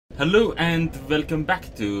Hello and welcome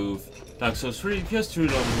back to Dark Souls 3 PS3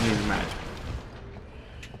 Lothric Match.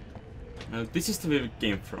 Now this is the way we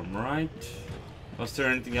came from, right? Was there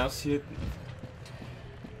anything else here?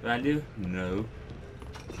 Value? No.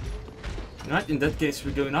 Right, in that case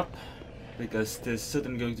we're going up, because there's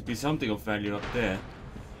certainly going to be something of value up there.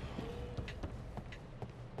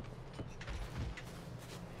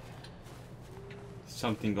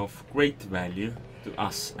 Something of great value to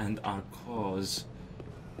us and our cause.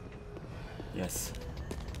 Yes.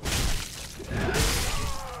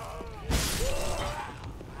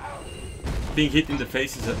 Being hit in the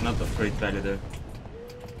face is not of great value though.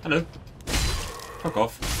 Hello. Fuck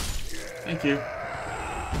off. Thank you.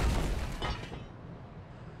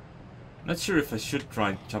 Not sure if I should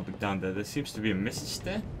try jumping down there. There seems to be a message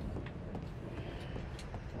there.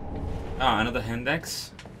 Ah, another hand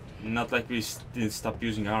axe. Not like we didn't stop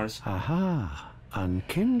using ours. Aha!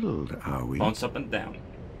 Unkindled, are we? Bounce up and down.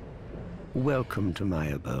 Welcome to my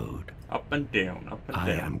abode. Up and down, up and down.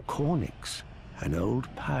 I am Cornyx, an old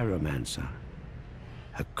pyromancer.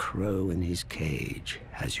 A crow in his cage,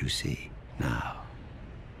 as you see now.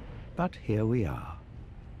 But here we are.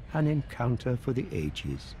 An encounter for the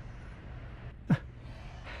ages.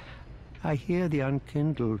 I hear the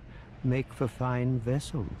unkindled make for fine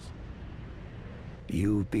vessels.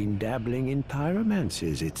 You've been dabbling in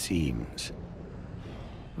pyromancies, it seems.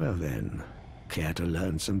 Well then, care to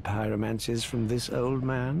learn some pyromancies from this old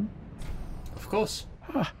man? Of course.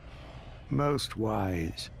 Ah, most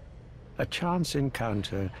wise. A chance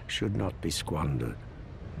encounter should not be squandered.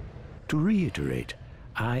 To reiterate,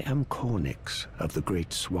 I am Cornyx of the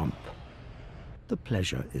Great Swamp. The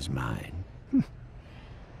pleasure is mine. You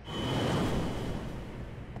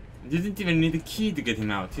didn't even need a key to get him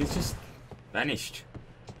out. He's just vanished.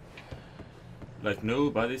 Like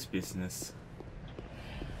nobody's business.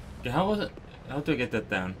 Okay, how do I get that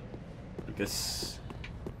down? Because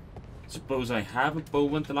suppose I have a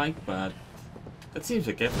bow and the like, but that seems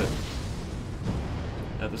like effort.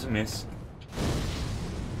 That was a miss.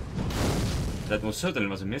 That most certainly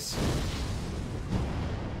was a miss.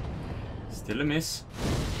 Still a miss.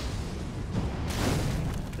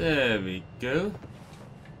 There we go.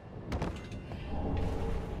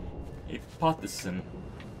 A partisan.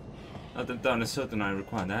 Not that down is certain I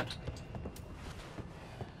require that.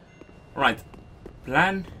 Right.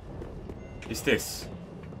 Plan is this.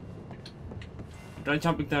 Try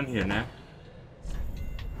jumping down here now.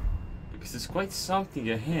 Because there's quite something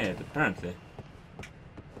ahead, apparently.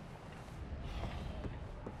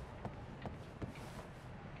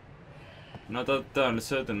 Not entirely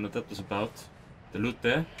certain what that was about. The loot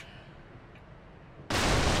there.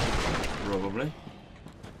 Probably.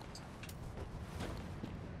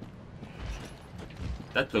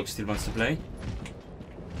 That bloke still wants to play.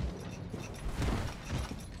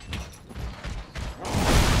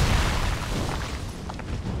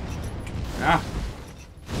 Ah!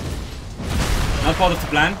 Not part of the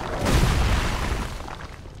plan.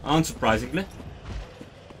 Unsurprisingly.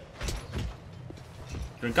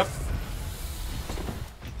 Drink up.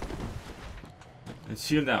 And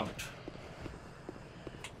shield out.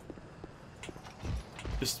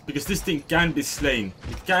 Just because this thing can be slain.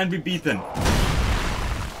 It can be beaten.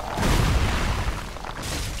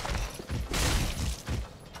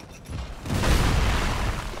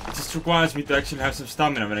 It just requires me to actually have some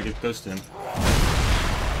stamina when I get close to him.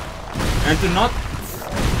 And to not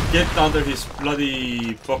get under his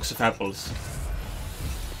bloody box of apples.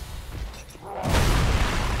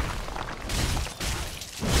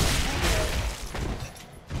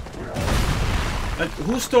 Like,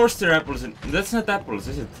 who stores their apples in? That's not apples,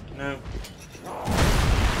 is it? No.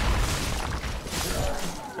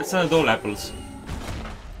 That's not all apples.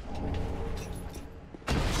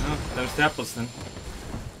 No, those the apples then.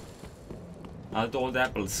 Not all the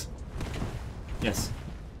apples. Yes.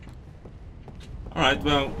 Alright,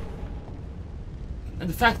 well. And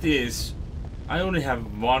the fact is, I only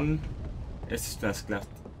have one Estus flask left,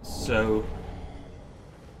 so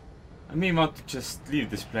I may want to just leave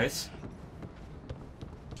this place.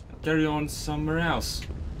 Carry on somewhere else.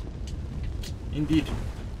 Indeed.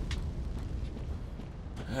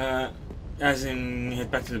 As in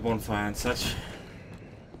head back to the bonfire and such.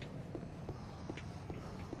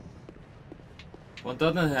 On the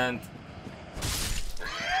other hand,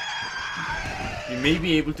 you may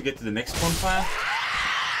be able to get to the next bonfire.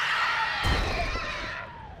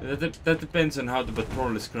 That depends on how the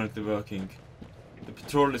patrol is currently working. The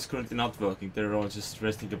patrol is currently not working. They're all just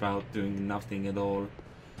resting about, doing nothing at all.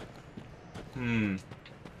 In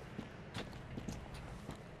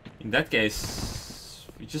that case,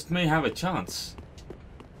 we just may have a chance.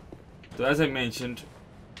 So as I mentioned,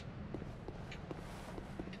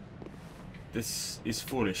 this is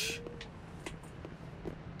foolish.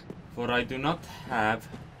 For I do not have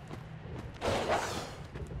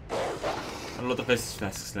a lot of Estus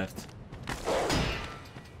flasks left.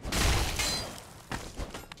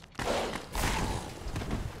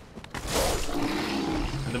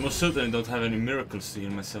 And I most certainly don't have any miracles to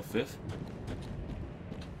heal myself with.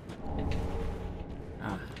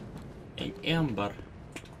 Ah, an ember.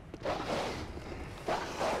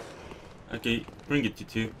 Okay, bring it, you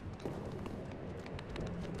two.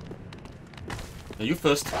 Yeah, you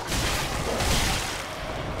first.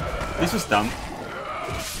 This was dumb.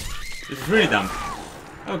 This is really dumb.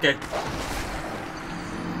 Okay.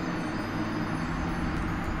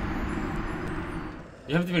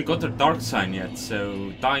 You haven't even got a dark sign yet,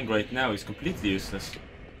 so dying right now is completely useless.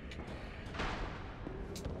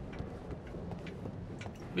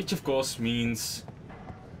 Which of course means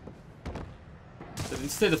that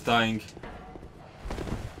instead of dying,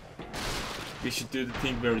 we should do the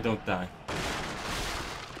thing where we don't die.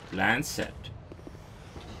 Plan set.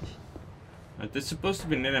 Right, there's supposed to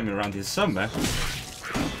be an enemy around here somewhere.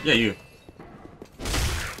 Yeah, you.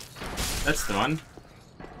 That's the one.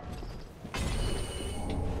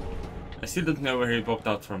 I still don't know where he popped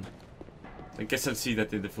out from. I guess I'll see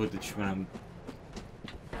that in the footage when I'm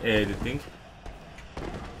editing.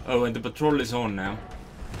 Oh, and the patrol is on now.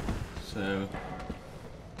 So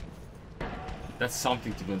that's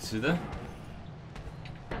something to consider.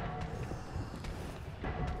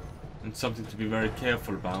 And something to be very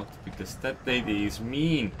careful about, because that lady is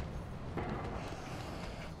mean.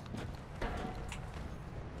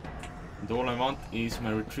 And all I want is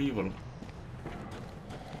my retrieval.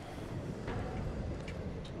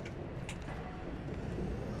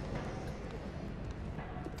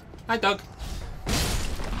 Hi, dog.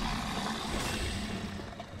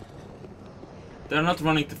 They're not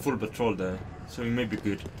running the full patrol there, so we may be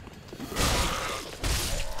good.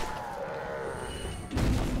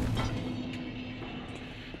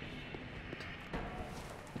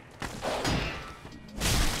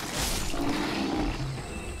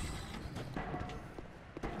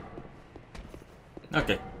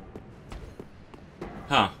 Okay.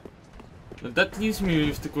 Huh. But that leaves me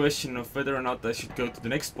with the question of whether or not I should go to the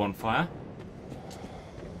next bonfire.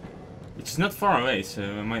 Which is not far away, so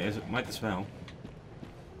I might as well.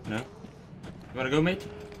 No? You wanna go, mate?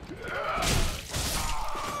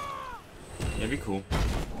 Yeah, be cool.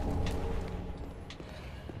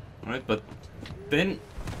 Alright, but then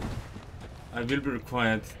I will be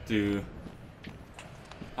required to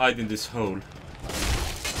hide in this hole.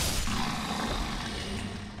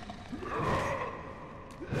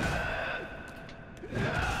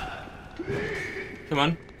 Come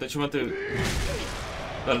on, don't you want to...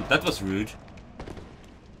 Well, that was rude.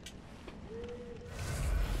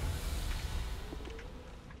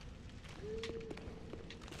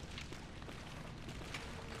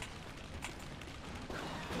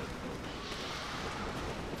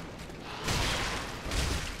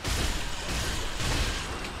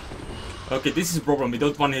 Okay, this is a problem. We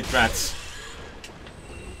don't want to hit rats.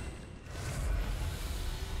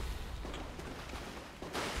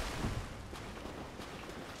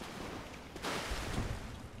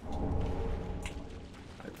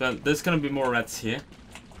 Well, there's gonna be more rats here.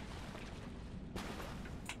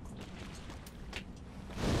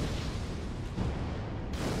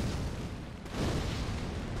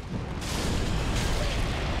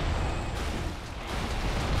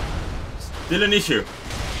 Still an issue.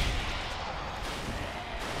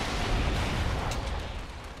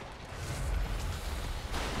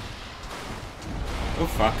 Oh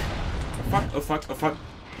fuck. Oh fuck, oh fuck, oh fuck.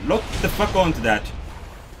 Lock the fuck onto that.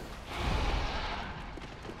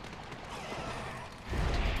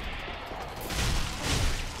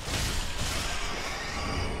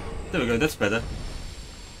 There we go, that's better.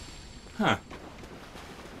 Huh.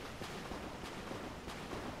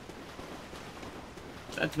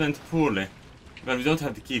 That went poorly. Well, we don't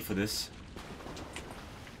have the key for this.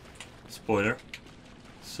 Spoiler.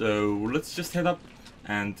 So, let's just head up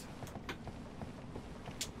and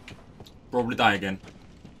probably die again.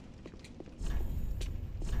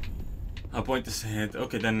 I'll point this ahead.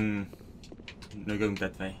 Okay, then no going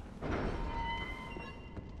that way.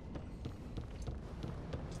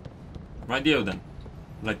 Rightio then.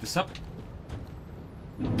 Light this up.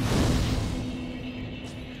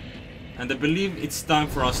 And I believe it's time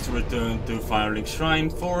for us to return to Firelink Shrine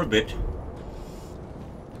for a bit.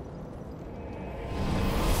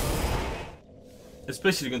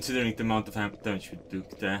 Especially considering the amount of damage we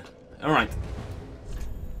took there. Alright.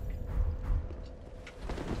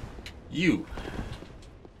 You.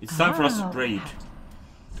 It's time for us to raid.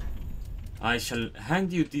 I shall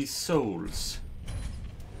hand you these souls.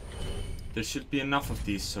 There should be enough of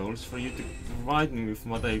these souls for you to provide me with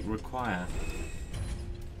what I require.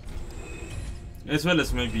 As well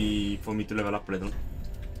as maybe for me to level up a little.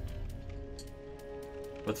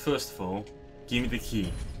 But first of all, give me the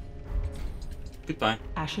key. Goodbye.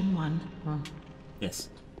 Ashen one. Oh. Yes.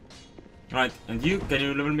 Right, and you, can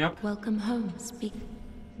you level me up? Welcome home, speak.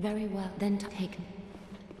 Very well, then taken.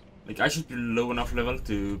 Like, I should be low enough level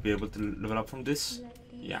to be able to level up from this.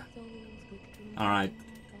 Yeah. Alright.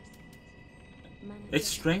 It's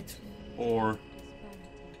strength? Or...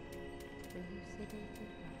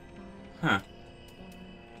 Huh.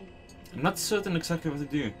 I'm not certain exactly what to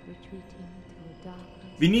do.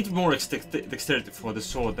 We need more dexterity for the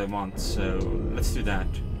sword I want, so let's do that.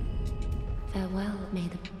 Farewell, may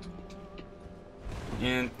the...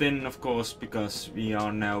 And then, of course, because we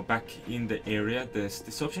are now back in the area, there's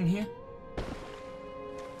this option here.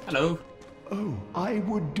 Hello. Oh, I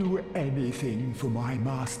would do anything for my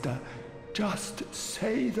master. Just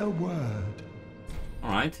say the word.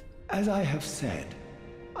 Alright. As I have said,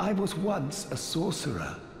 I was once a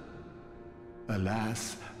sorcerer.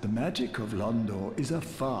 Alas, the magic of Londor is a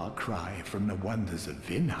far cry from the wonders of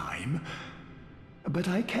Vinheim. But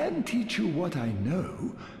I can teach you what I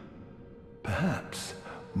know. Perhaps,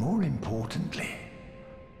 more importantly,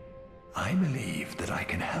 I believe that I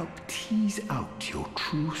can help tease out your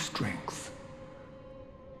true strength.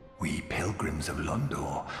 We pilgrims of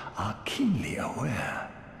Londor are keenly aware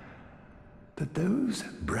that those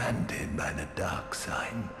branded by the dark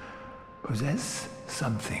sign possess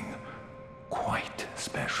something quite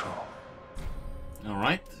special.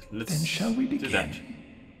 Alright, let's Then shall we do begin? that.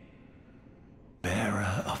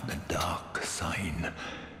 Bearer of the dark sign,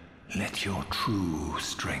 let your true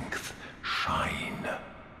strength shine.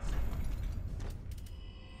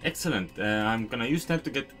 Excellent. I'm gonna use that to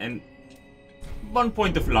get 1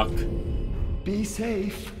 point of luck. Be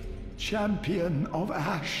safe, champion of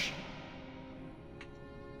Ash.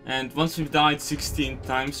 And once we've died 16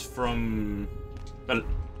 times from... well,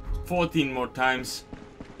 14 more times,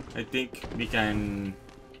 I think we can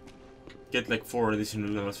get like 4 additional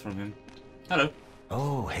levels from him. Hello.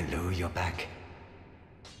 Oh, hello, you're back.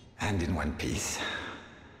 And in one piece.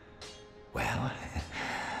 Well,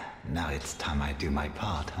 now it's time I do my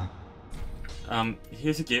part, huh?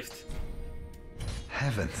 Here's a gift.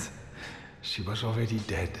 Heavens, she was already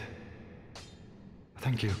dead.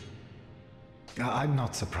 Thank you. I'm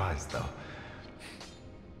not surprised, though.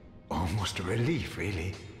 Almost a relief,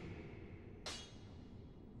 really.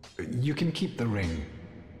 You can keep the ring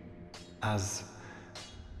as,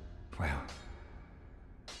 well,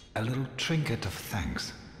 a little trinket of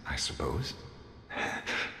thanks, I suppose.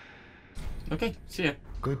 Okay, see ya.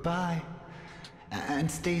 Goodbye, and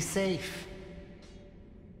stay safe.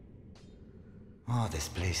 Oh, this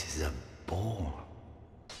place is a bore.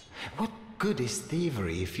 What good is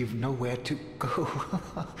thievery if you've nowhere to go?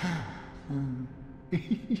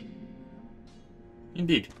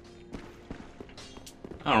 Indeed.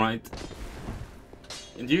 Alright.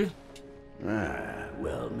 And you? Ah,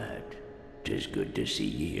 well met. 'Tis good to see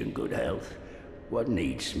ye in good health. What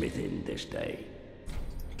needs smithing this day?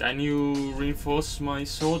 Can you reinforce my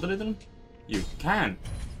sword a little? You can.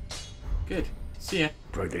 Good. See ya.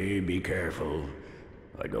 Prithee, be careful.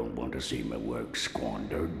 I don't want to see my work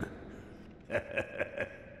squandered.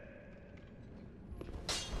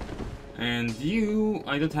 And you...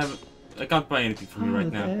 I can't buy anything from you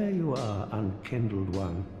right now. There you are, unkindled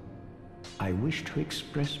one. I wish to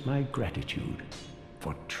express my gratitude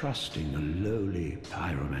for trusting a lowly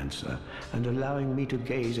pyromancer and allowing me to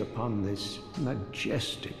gaze upon this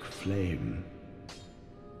majestic flame.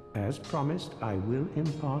 As promised, I will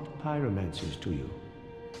impart pyromancers to you.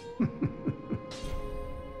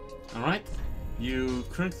 Alright. You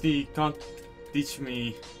currently can't teach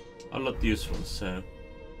me a lot useful, so...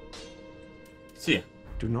 see ya.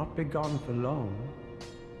 Do not be gone for long.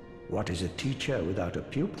 What is a teacher without a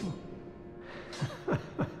pupil?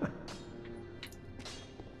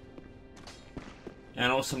 An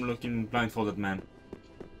awesome looking blindfolded man.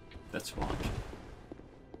 That's right.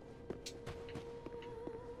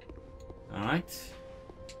 Alright.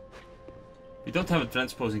 We don't have a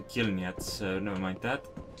transposing kiln yet, so never mind that.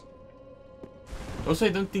 Also, I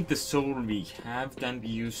don't think the soul we have can be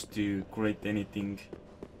used to create anything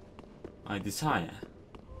I desire.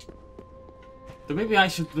 So maybe I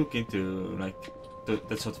should look into, like,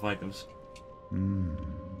 that sort of items.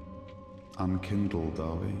 Unkindled,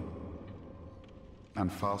 are we?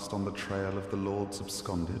 And fast on the trail of the Lords of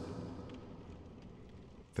Cinder?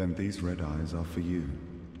 Then these red eyes are for you.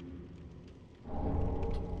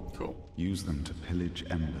 Cool. Use them to pillage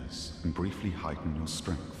embers and briefly heighten your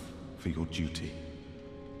strength for your duty.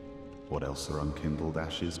 What else are unkindled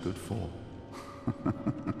ashes good for?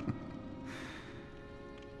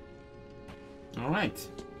 Alright.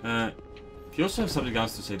 You also have something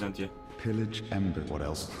else to say, don't you? Pillage ember. What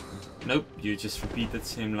else? Nope, you just repeat that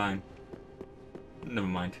same line. Never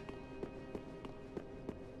mind.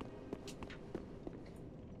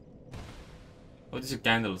 Oh, these are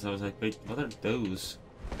candles. I was like, wait, what are those?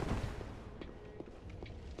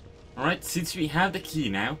 Alright, since we have the key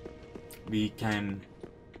now, we can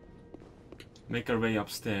make our way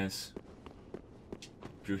upstairs.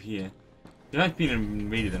 Through here. You haven't been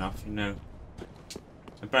invaded enough, you know.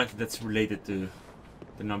 Apparently that's related to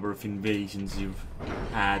the number of invasions you've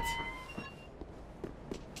had.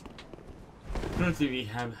 Currently we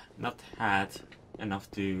have not had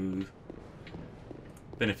enough to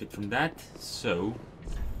benefit from that, so...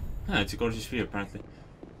 it's a gorgeous view apparently.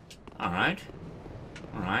 Alright.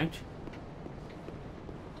 Alright.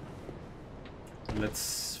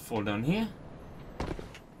 Let's fall down here.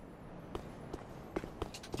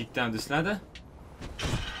 Kick down this ladder.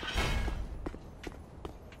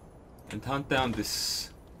 And hunt down this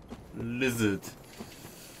lizard.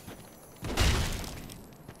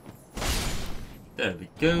 There we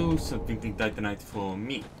go, some twinkling titanite for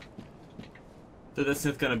me. So that's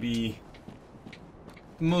not gonna be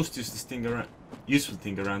the most useless thing around, useful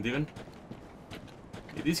thing around even.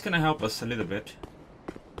 It is gonna help us a little bit.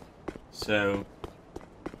 So,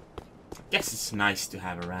 guess it's nice to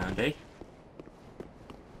have around, eh?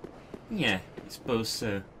 Yeah, I suppose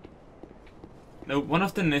so. Now, one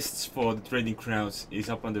of the nests for the trading crowds is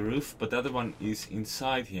up on the roof, but the other one is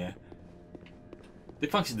inside here. They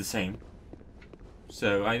function the same.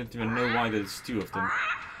 So, I don't even know why there's two of them.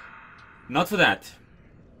 Not for that.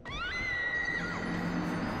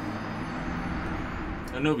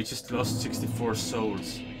 Oh no, we just lost 64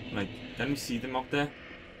 souls. Like, can we see them up there?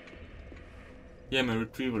 Yeah, my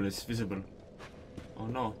retrieval is visible. Oh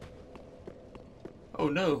no. Oh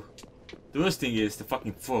no. The worst thing is the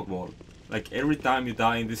fucking fog wall. Like, every time you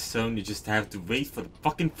die in this zone, you just have to wait for the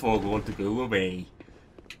fucking fog wall to go away.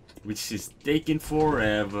 Which is taking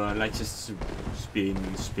forever. Like, just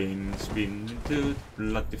spin, spin, spin into the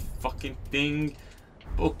bloody fucking thing.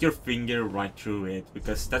 Poke your finger right through it,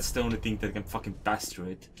 because that's the only thing that can fucking pass through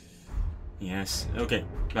it. Yes, okay,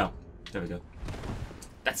 well, there we go.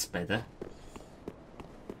 That's better.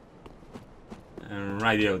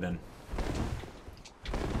 Rightio then.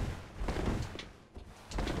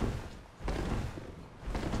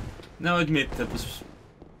 Now I admit that was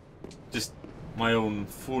just my own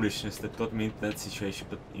foolishness that got me into that situation,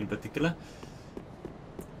 but in particular.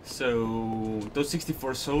 So those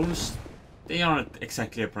 64 souls, they aren't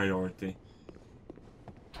exactly a priority.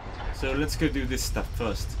 So let's go do this stuff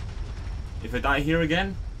first. If I die here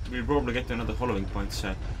again, we'll probably get to another hollowing point,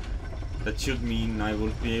 so that should mean I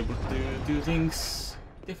will be able to do things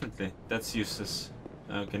differently. That's useless.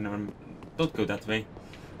 Okay, no, don't go that way.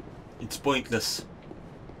 It's pointless.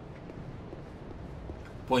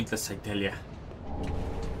 Pointless, I tell ya.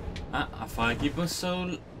 A firekeeper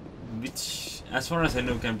soul, which, as far as I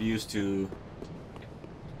know, can be used to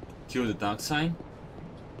cure the dark sign,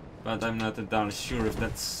 but I'm not entirely sure if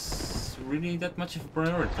that's really that much of a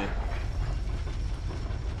priority.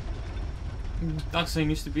 Dark sign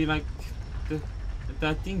used to be like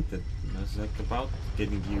that thing that was like about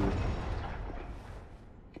getting you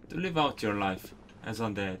to live out your life as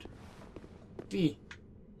undead.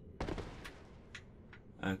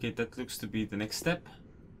 Okay, that looks to be the next step.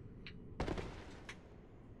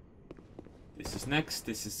 This is next,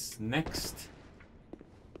 this is next.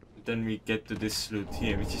 Then we get to this loot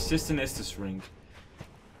here, which is just an Estus ring.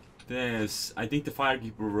 There's, I think, the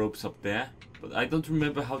firekeeper ropes up there, but I don't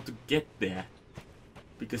remember how to get there.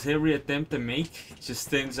 Because every attempt I make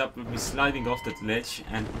just ends up with me sliding off that ledge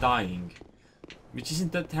and dying. Which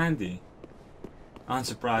isn't that handy.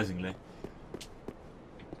 Unsurprisingly.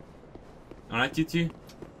 Alright, you two?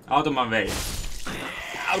 Out of my way.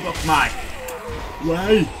 Out of my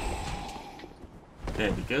way!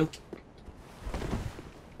 There we go.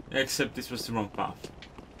 Except this was the wrong path.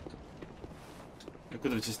 I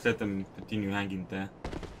could have just let them continue hanging there.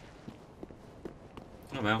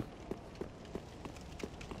 Oh well.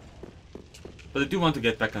 But I do want to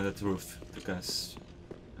get back on that roof, because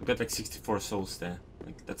I've got like 64 souls there.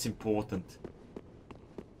 Like, that's important.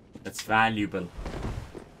 That's valuable.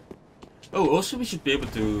 Oh, also we should be able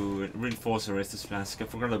to reinforce our Estus flask. I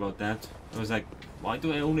forgot about that. I was like, why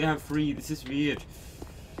do I only have 3? This is weird.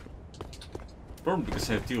 Probably because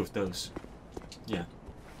I have 2 of those. Yeah.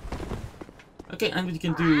 Okay, and we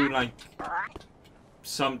can do like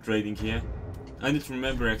some trading here. I don't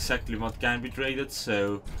remember exactly what can be traded,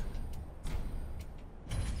 so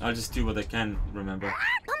I'll just do what I can remember,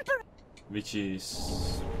 which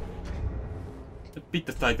is a bit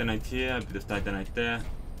of titanite here, a bit of titanite there.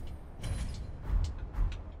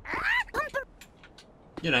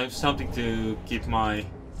 You know, something to keep my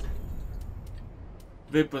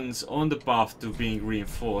weapons on the path to being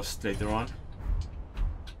reinforced later on.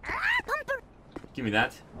 Give me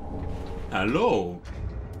that. Hello!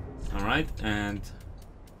 Alright, and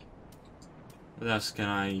what else can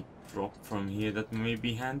I drop from here that may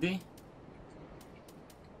be handy?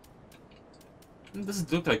 It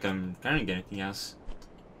doesn't look like I'm carrying anything else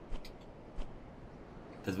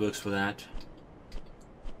that works for that.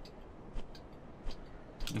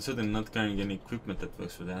 I'm certainly not carrying any equipment that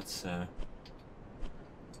works for that, so...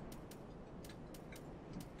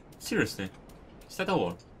 Seriously, is that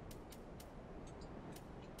all?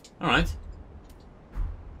 Alright.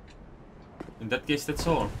 In that case, that's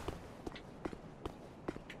all.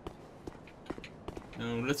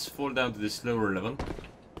 Now let's fall down to this lower level.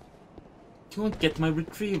 You won't get my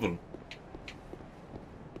retrieval.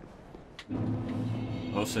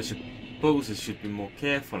 Also, I suppose I should be more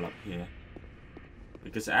careful up here.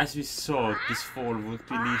 Because as we saw, this fall would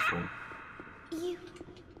be lethal.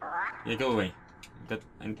 Yeah, go away.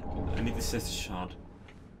 I need this Estus shard.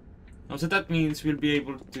 Oh, so that means we'll be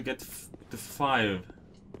able to get the 5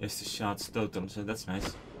 Estus shards total, so that's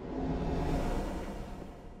nice.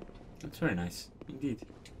 That's very nice, indeed.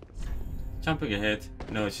 Jumping ahead.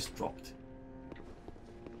 No, it's just dropped.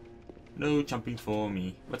 No jumping for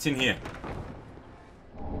me. What's in here?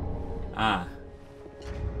 Ah.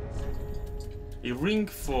 A ring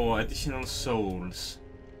for additional souls.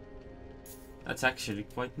 That's actually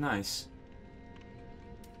quite nice.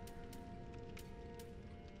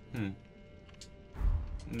 And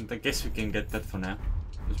I guess we can get that for now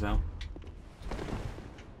as well.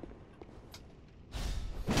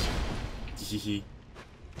 Hehe.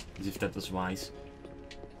 As if that was wise.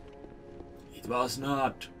 It was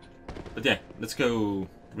not. But yeah, let's go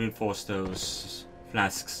reinforce those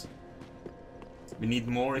flasks. We need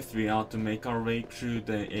more if we are to make our way through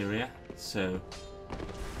the area, so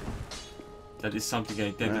that is something I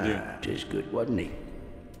intend to do. Tis good, wasn't he?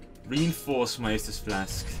 Reinforce my Estus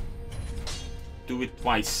flask. Do it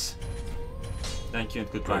twice. Thank you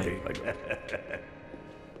and goodbye.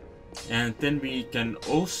 And then we can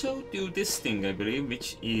also do this thing, I believe,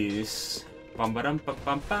 which is bam bam bam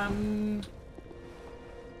bam bam.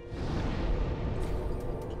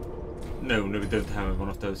 No, we don't have one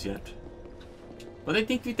of those yet. But I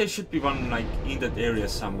think there should be one like in that area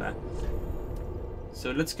somewhere.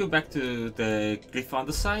 So let's go back to the cliff on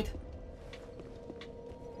the side.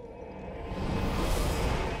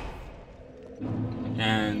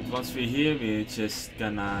 And once we're here, we're just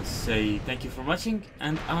gonna say thank you for watching,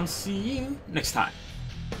 and I'll see you next time.